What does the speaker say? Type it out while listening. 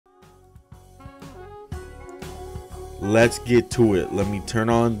let's get to it. Let me turn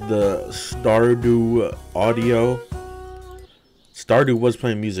on the Stardew audio. Stardew was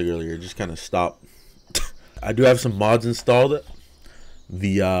playing music earlier, just kind of stopped. I do have some mods installed.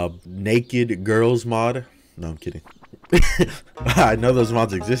 The naked girls mod. No, I'm kidding. I know those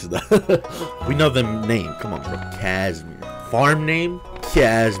mods exist though. We know the name. Come on, bro. Casimir. Farm name?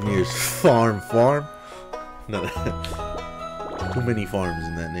 Casimir's farm. No. Too many farms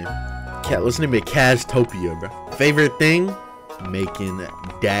in that name. Let's name it Castopia, bro. Favorite thing? Making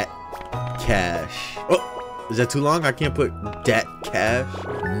dat cash. Oh, is that too long? I can't put dat cash.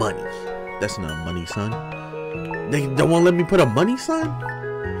 Money. That's not money, son. They don't want to let me put a money sign?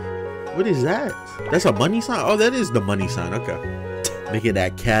 What is that? That's a money sign? Oh, that is the money sign. Okay. Making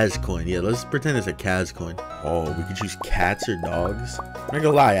that cash coin. Yeah, let's pretend it's a cash coin. Oh, we could choose cats or dogs. I'm not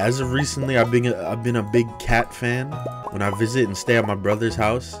gonna lie, as of recently, I've been a big cat fan. When I visit and stay at my brother's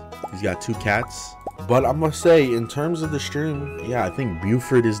house, he's got 2 cats. But I must say, in terms of the stream, yeah, I think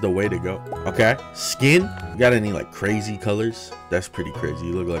Buford is the way to go. Okay, skin. You got any like crazy colors? That's pretty crazy.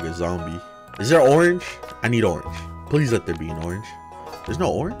 You look like a zombie. Is there orange? I need orange. Please let there be an orange. There's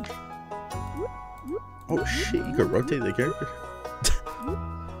no orange? Oh shit, you could rotate the character.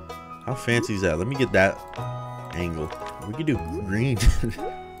 How fancy is that? Let me get that angle. We could do green.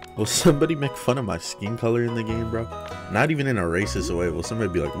 Will somebody make fun of my skin color in the game, bro? Not even in a racist way. Will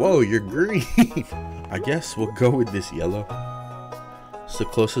somebody be like, whoa, you're green? I guess we'll go with this yellow. It's the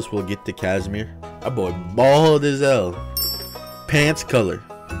closest we'll get to Casimir. That boy bald as hell. Pants color.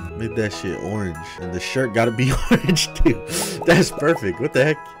 Make that shit orange. And the shirt gotta be orange too. That's perfect. What the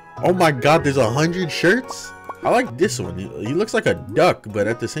heck? Oh my god, there's 100 shirts? I like this one. He looks like a duck, but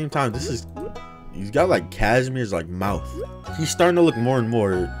at the same time, he's got like Casimir's like mouth. He's starting to look more and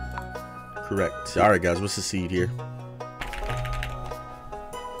more correct. All right, guys, what's the seed here?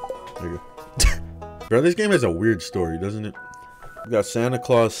 There you go. Bro, this game has a weird story, doesn't it? We got Santa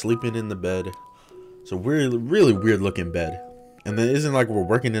Claus sleeping in the bed. It's a weird, really weird looking bed. And then isn't like we're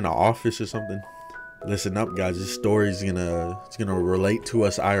working in an office or something. Listen up, guys. This story's gonna relate to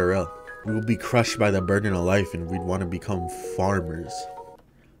us IRL. We will be crushed by the burden of life and we'd want to become farmers.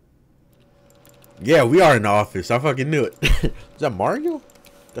 Yeah, we are in the office. I fucking knew it. Is that Mario?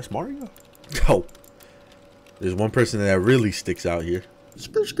 That's Mario? Oh. There's one person that really sticks out here.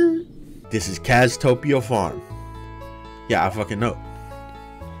 This is Castopia Farm. Yeah, I fucking know.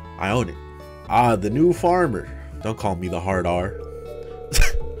 I own it. Ah, the new farmer. Don't call me the hard R.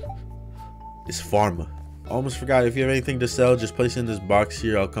 It's Pharma. Almost forgot, if you have anything to sell, just place it in this box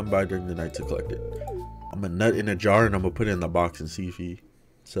here. I'll come by during the night to collect it. I'm gonna nut in a jar and I'm gonna put it in the box and see if he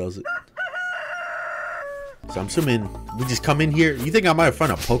sells it. So I'm assuming we just come in here. You think I might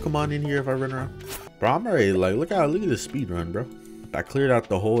find a Pokemon in here if I run around? Bro, I'm already like, look at this speed run, bro. I cleared out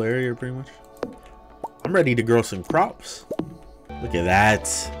the whole area pretty much. I'm ready to grow some crops. Look at that.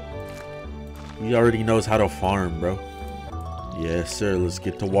 He already knows how to farm, bro. Yes, sir. Let's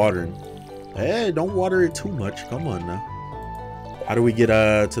get to watering. Hey, don't water it too much. Come on now. How do we get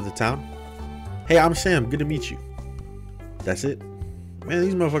to the town? Hey, I'm Sam. Good to meet you. That's it. Man,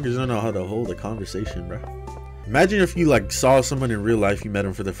 these motherfuckers don't know how to hold a conversation, bro. Imagine if you like saw someone in real life, you met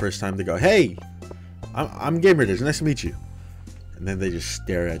them for the first time, they go, hey, I'm Gamerdish. Nice to meet you. And then they just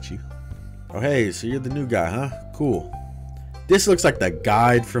stare at you. Oh, hey, so you're the new guy, huh? Cool. This looks like the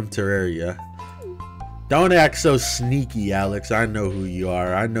guide from Terraria. Don't act so sneaky, Alex. I know who you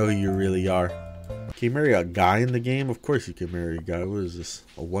are. I know who you really are. Can you marry a guy in the game? Of course you can marry a guy. What is this?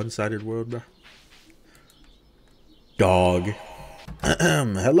 A one-sided world, bro? Dog.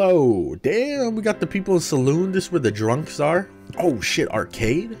 Hello. Damn, we got the people in saloon. This is where the drunks are. Oh, shit.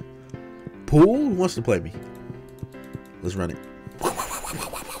 Arcade? Pool? Who wants to play me? Let's run it.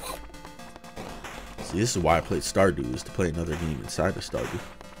 See, this is why I played Stardew, is to play another game inside of Stardew.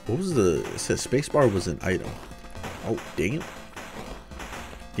 What was the... It said spacebar was an item. Oh, damn.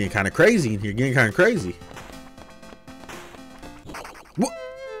 Getting kind of crazy in here. Getting kind of crazy. What?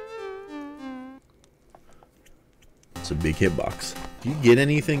 It's a big hitbox. Do you get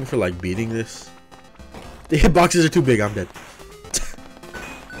anything for, like, beating this? The hitboxes are too big. I'm dead.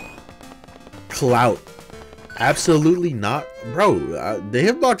 Clout. Absolutely not. Bro, the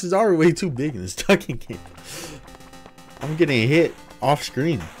hitboxes are way too big in this fucking game. I'm getting hit off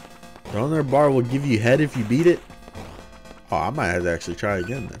screen. The owner bar will give you head if you beat it. Oh, I might have to actually try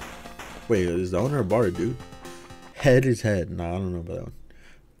again then. Wait, is the owner bar a dude? Head is head. No, I don't know about that one.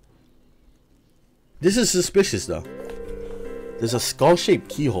 This is suspicious though. There's a skull-shaped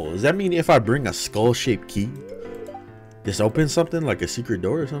keyhole. Does that mean if I bring a skull-shaped key, this opens something like a secret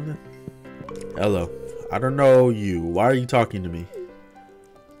door or something? Hello. I don't know you. Why are you talking to me?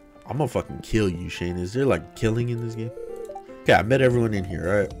 I'm gonna fucking kill you, Shane. Is there like killing in this game? Okay, I met everyone in here,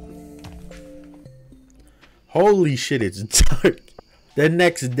 alright? Holy shit, it's dark. The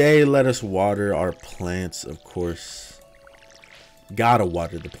next day, let us water our plants, of course. Gotta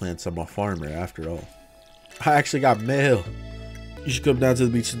water the plants. I'm a farmer, after all. I actually got mail. You should come down to the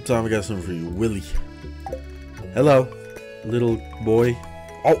beach sometime. I got something for you, Willie. Hello, little boy.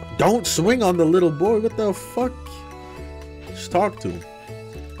 Oh, don't swing on the little boy. What the fuck? Just talk to him.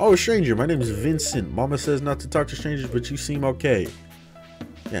 Oh, stranger, my name is Vincent. Mama says not to talk to strangers, but you seem okay.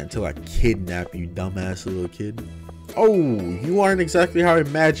 Yeah, until I kidnap you, dumbass little kid. Oh, you aren't exactly how I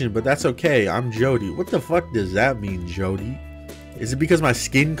imagined, but that's okay. I'm Jody. What the fuck does that mean, Jody? Is it because my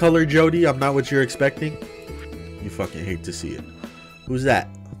skin color, Jody? I'm not what you're expecting? You fucking hate to see it. Who's that?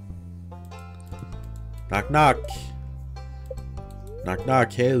 Knock, knock. Knock,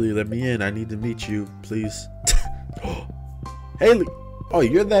 knock. Haley, let me in. I need to meet you, please. Haley. Oh,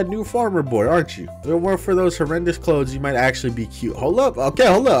 you're that new farmer boy, aren't you? If it weren't for those horrendous clothes, you might actually be cute. Hold up. Okay,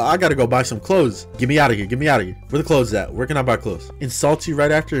 hold up. I gotta go buy some clothes. Get me out of here. Get me out of here. Where the clothes at? Where can I buy clothes? Insult you right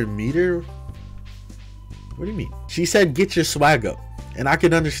after a meter? What do you mean? She said, get your swag up. And I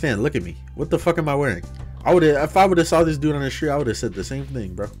can understand. Look at me. What the fuck am I wearing? If I would have saw this dude on the street, I would have said the same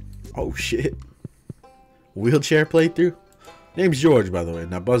thing, bro. Oh, shit. Wheelchair playthrough? Name's George, by the way.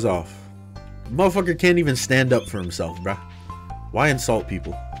 Now buzz off. Motherfucker can't even stand up for himself, bro. Why insult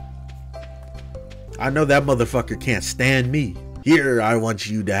people? I know that motherfucker can't stand me. Here, I want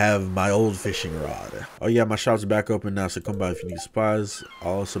you to have my old fishing rod. Oh yeah, my shop's back open now, so come by if you need supplies.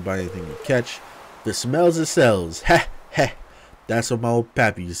 I'll also buy anything you catch. The smells it sells. Heh, heh. That's what my old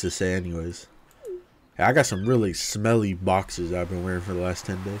pappy used to say anyways. Hey, I got some really smelly boxers I've been wearing for the last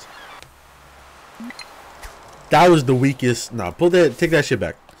 10 days. That was the weakest. Nah, take that shit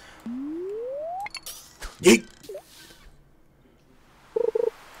back. Yeet.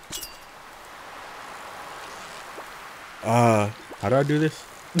 How do I do this?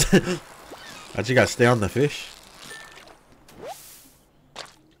 I just gotta stay on the fish.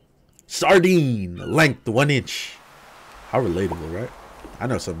 Sardine, length 1 inch. How relatable, right? I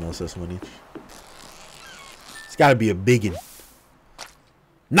know something else that's 1 inch. It's gotta be a biggin.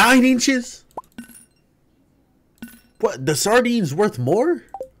 9 inches? What? The sardine's worth more?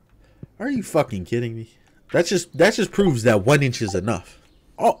 Are you fucking kidding me? That just proves that 1 inch is enough.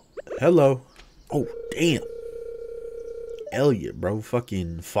 Oh, hello. Oh, damn. Elliot, bro.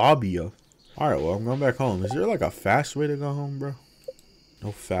 Fucking Fabio. Alright, well, I'm going back home. Is there like a fast way to go home, bro?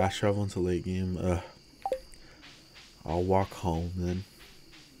 No fast travel into late game. I'll walk home then.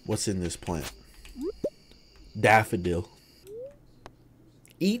 What's in this plant? Daffodil.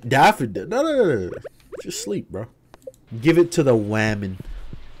 Eat daffodil. No. Just sleep, bro. Give it to the whammon.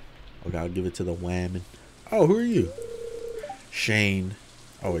 Okay, I'll give it to the whammon. Oh, who are you? Shane.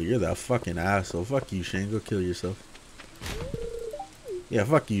 Oh, you're that fucking asshole. Fuck you, Shane. Go kill yourself. Yeah,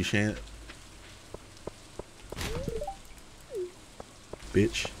 fuck you, Shane.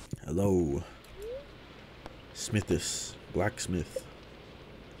 Bitch. Hello. Smithus. Blacksmith.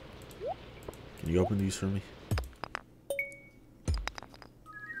 Can you open these for me?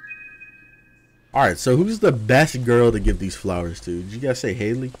 Alright, so who's the best girl to give these flowers to? Did you guys say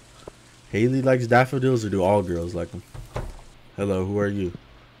Haley? Haley likes daffodils, or do all girls like them? Hello, who are you?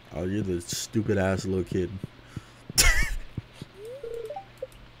 Oh, you're the stupid ass little kid.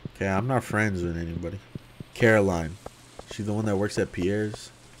 Okay, I'm not friends with anybody. Caroline. She's the one that works at Pierre's.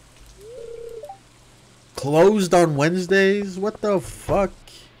 Closed on Wednesdays? What the fuck?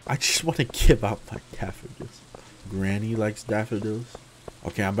 I just want to give out my daffodils. Granny likes daffodils.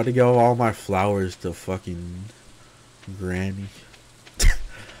 Okay, I'm about to give all my flowers to fucking Granny.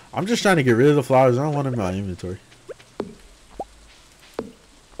 I'm just trying to get rid of the flowers. I don't want them in my inventory.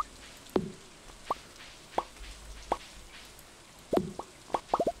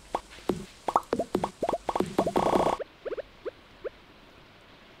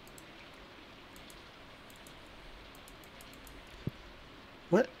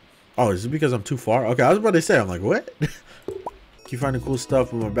 What? Oh, is it because I'm too far? Okay, I was about to say, I'm like, what? Keep finding cool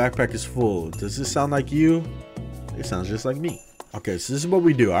stuff, but my backpack is full. Does this sound like you? It sounds just like me. Okay, so this is what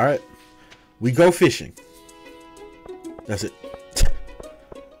we do, alright? We go fishing. That's it.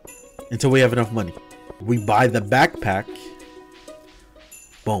 Until we have enough money. We buy the backpack.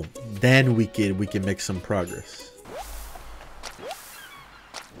 Boom. Then we can make some progress.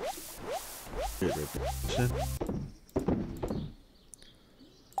 There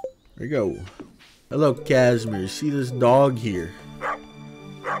we go. Hello, Casimir. See this dog here?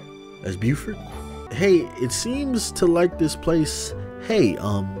 That's Buford? Hey, it seems to like this place. Hey,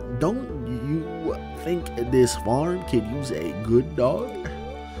 don't you think this farm could use a good dog?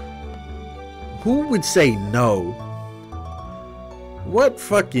 Who would say no? What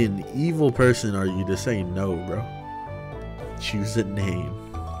fucking evil person are you to say no, bro? Choose a name.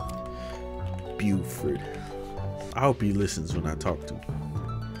 Buford. I hope he listens when I talk to him.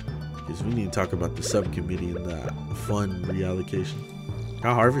 Because we need to talk about the subcommittee and the fund reallocation. Can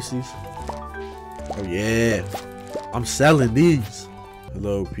I harvest these? Oh yeah. I'm selling these.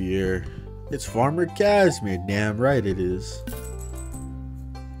 Hello, Pierre. It's Farmer Casimir. Damn right it is.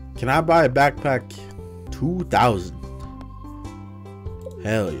 Can I buy a backpack? 2,000.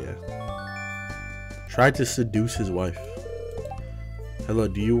 Hell yeah. Tried to seduce his wife. Hello,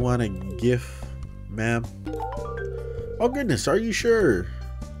 do you want a gift, ma'am? Oh goodness, are you sure?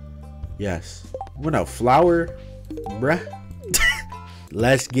 Yes. Want a flower, bruh?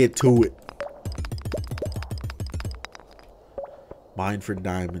 Let's get to it. Mine for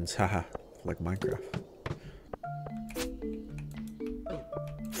diamonds, haha. Like Minecraft.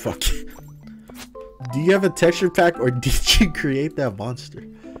 Fuck. Do you have a texture pack or did you create that monster?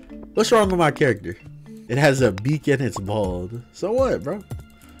 What's wrong with my character? It has a beak and it's bald. So what, bro?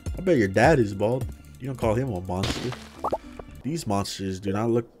 I bet your dad is bald. You don't call him a monster. These monsters do not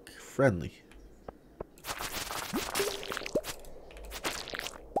look friendly.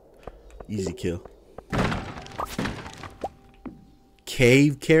 Easy kill.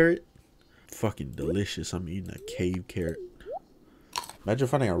 Cave carrot? Fucking delicious. I'm eating a cave carrot. Imagine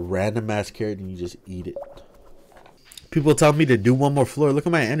finding a random ass carrot and you just eat it. People tell me to do one more floor. Look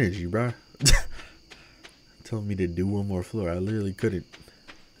at my energy, bro. Telling me to do one more floor. I literally couldn't.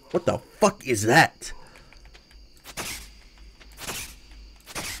 What the fuck is that?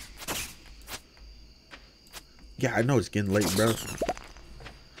 Yeah, I know it's getting late, bro.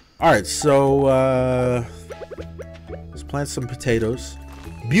 Alright, so let's plant some potatoes.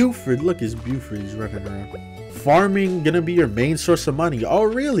 Buford, look, it's Buford. He's running around. Farming gonna be your main source of money. Oh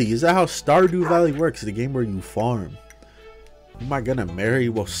really? Is that how Stardew Valley works? The game where you farm. Who am I gonna marry?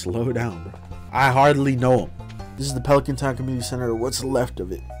 Well, slow down, bro. I hardly know him. This is the Pelican Town Community Center. What's left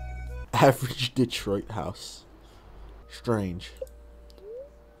of it? Average Detroit house. Strange.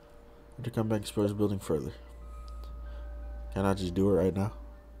 To come back, explore this building further. Can I just do it right now?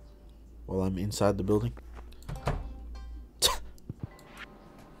 While I'm inside the building?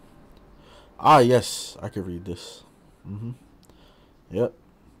 Ah, yes. I can read this. Yep.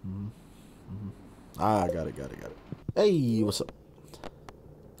 Ah, got it. Hey, what's up?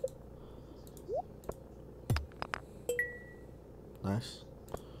 Nice.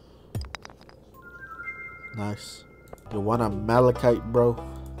 You want a malachite, bro?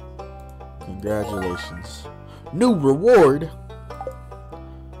 Congratulations. New reward?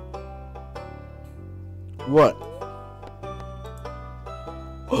 What?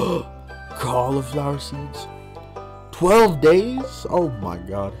 Cauliflower seeds? 12 days? Oh my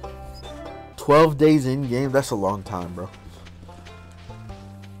god. 12 days in game? That's a long time, bro.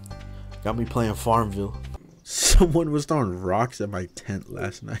 Got me playing Farmville. Someone was throwing rocks at my tent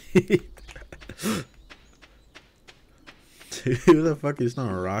last night. Dude, who the fuck is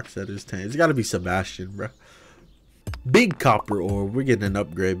throwing rocks at his tent? It's gotta be Sebastian, bro. Big copper ore. We're getting an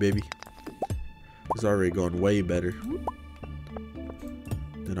upgrade, baby. It's already going way better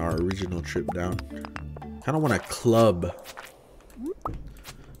than our original trip down. Kinda want a club. I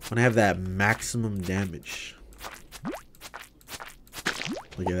wanna have that maximum damage.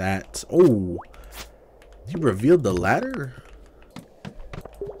 Look at that. Oh, you revealed the ladder?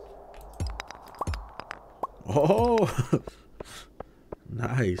 Oh,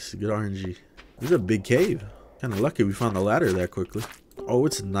 nice. Good RNG. This is a big cave. Kind of lucky we found the ladder that quickly. Oh,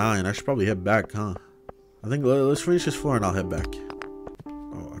 it's 9. I should probably head back, huh? I think let's finish this floor and I'll head back.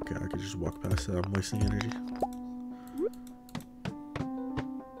 Oh, okay. I could just walk past that. I'm wasting energy.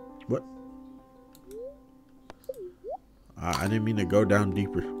 What? I didn't mean to go down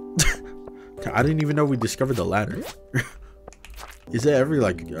deeper. I didn't even know we discovered the ladder. Is it every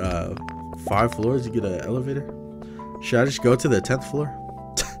like 5 floors you get an elevator? Should I just go to the 10th floor?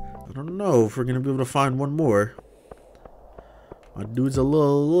 I don't know if we're gonna be able to find one more. My dude's a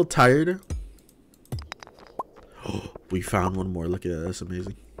little tired. Oh, we found one more. Look at that. That's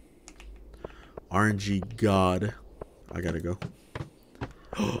amazing. RNG God. I gotta go.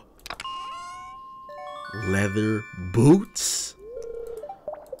 Leather boots?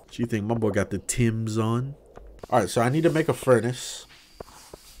 What you think? My boy got the Timbs on. Alright, so I need to make a furnace.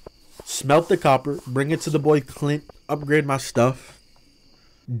 Smelt the copper. Bring it to the boy Clint. Upgrade my stuff.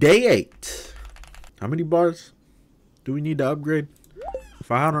 Day 8. How many bars do we need to upgrade? If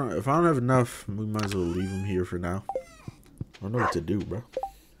I don't have enough, we might as well leave them here for now. I don't know what to do, bro.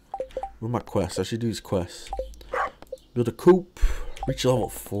 What are my quests? I should do these quests. Build a coop. Reach level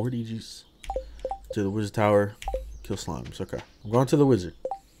 40. Jeez. To the wizard tower. Kill slimes. Okay. I'm going to the wizard.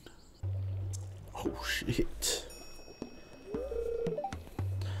 Oh, shit.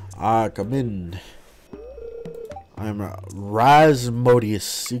 Come in. I am Rasmodius,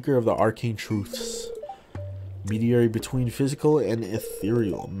 seeker of the arcane truths. Mediary between physical and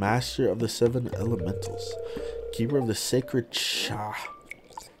ethereal. Master of the 7 elementals. Keeper of the sacred Cha.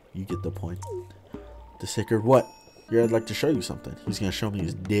 You get the point. The sacred what? Here, I'd like to show you something. He's going to show me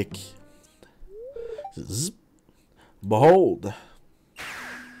his dick. Zzz. Behold.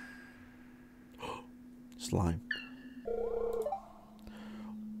 Slime.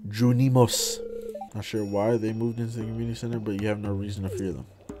 Junimos. Not sure why they moved into the community center, but you have no reason to fear them.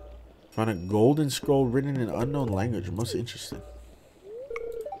 Found a golden scroll written in an unknown language. Most interesting.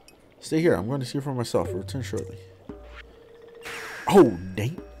 Stay here. I'm going to see it for myself. I'll return shortly. Oh,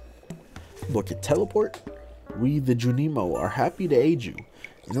 dang. Look at teleport. We, the Junimo, are happy to aid you.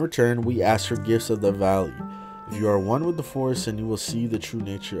 In return, we ask for gifts of the valley. If you are one with the forest, then you will see the true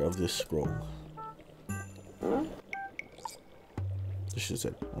nature of this scroll. This shit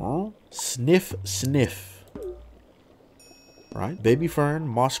said, huh? Sniff, sniff. Right? Baby fern,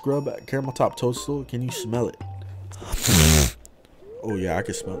 moss scrub, caramel top toadstool. Can you smell it? Oh yeah, I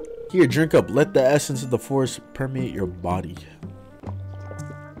can smell it. Here, drink up. Let the essence of the forest permeate your body.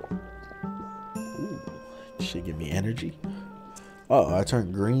 Ooh, shit give me energy. Uh oh, I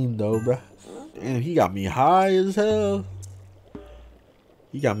turned green though, bruh. Damn, he got me high as hell.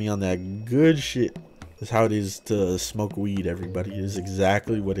 He got me on that good shit. That's how it is to smoke weed, everybody. It is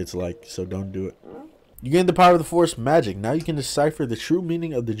exactly what it's like, so don't do it. You gain the power of the forest magic. Now you can decipher the true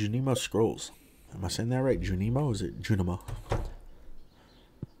meaning of the Junimo scrolls. Am I saying that right? Junimo? Or is it Junimo?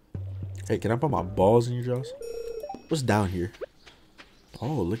 Hey, can I put my balls in your jaws? What's down here?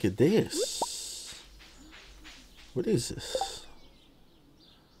 Oh, look at this. What is this?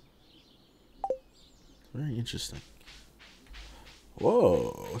 Very interesting.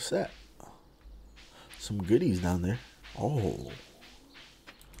 Whoa, what's that? Some goodies down there. Oh.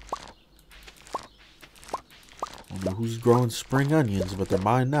 I don't know who's growing spring onions, but they're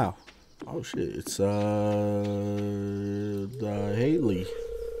mine now. Oh shit, it's Haley.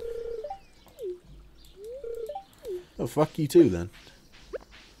 Oh, fuck you too then.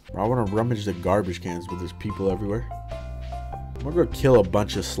 I want to rummage the garbage cans, but there's people everywhere. I'm gonna go kill a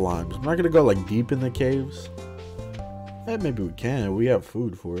bunch of slimes. I'm not gonna go like deep in the caves. Eh, maybe we can. We have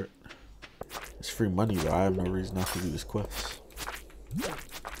food for it. It's free money though. I have no reason not to do this quest.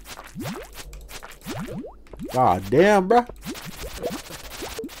 God damn, bruh.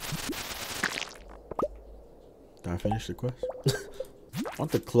 Did I finish the quest? I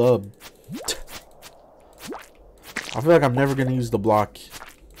want the club. I feel like I'm never gonna use the block.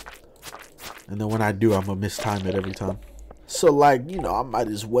 And then when I do, I'm gonna mistime it every time. So like, you know, I might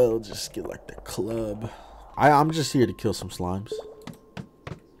as well just get like the club. I'm just here to kill some slimes.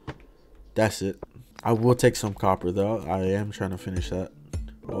 That's it. I will take some copper though. I am trying to finish that.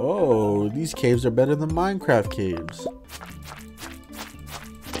 Oh, these caves are better than Minecraft caves.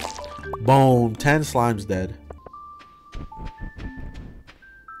 Boom, 10 slimes dead.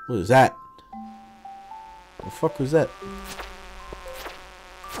 What is that? The fuck was that?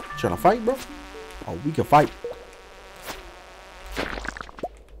 Trying to fight, bro? Oh, we can fight.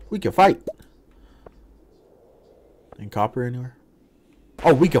 We can fight. Ain't copper anywhere?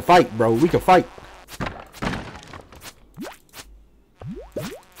 Oh, we can fight, bro. We can fight.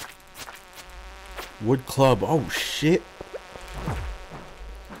 Wood club. Oh, shit.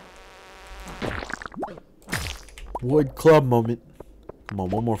 Wood club moment. Come on,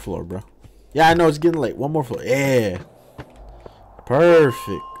 one more floor, bro. Yeah, I know it's getting late. One more floor. Yeah.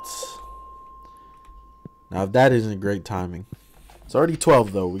 Perfect. Now, if that isn't great timing. It's already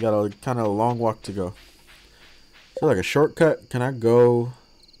 12, though. We got a kind of a long walk to go. Is there like a shortcut? Can I go?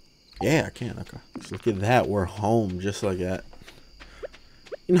 Yeah, I can. Okay. Let's look at that. We're home just like that.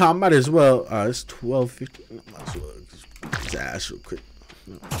 You know, I might as well. It's 12:50. I might as well just ass real quick.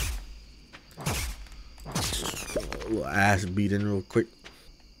 A little ass beating real quick.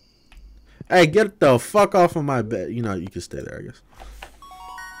 Hey, get the fuck off of my bed. You know, you can stay there, I guess.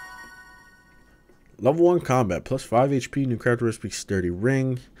 Level 1 combat. Plus 5 HP. New characteristic. Sturdy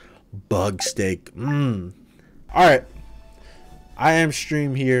ring. Bug steak. Alright. I am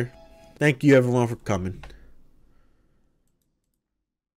Stream here. Thank you everyone for coming.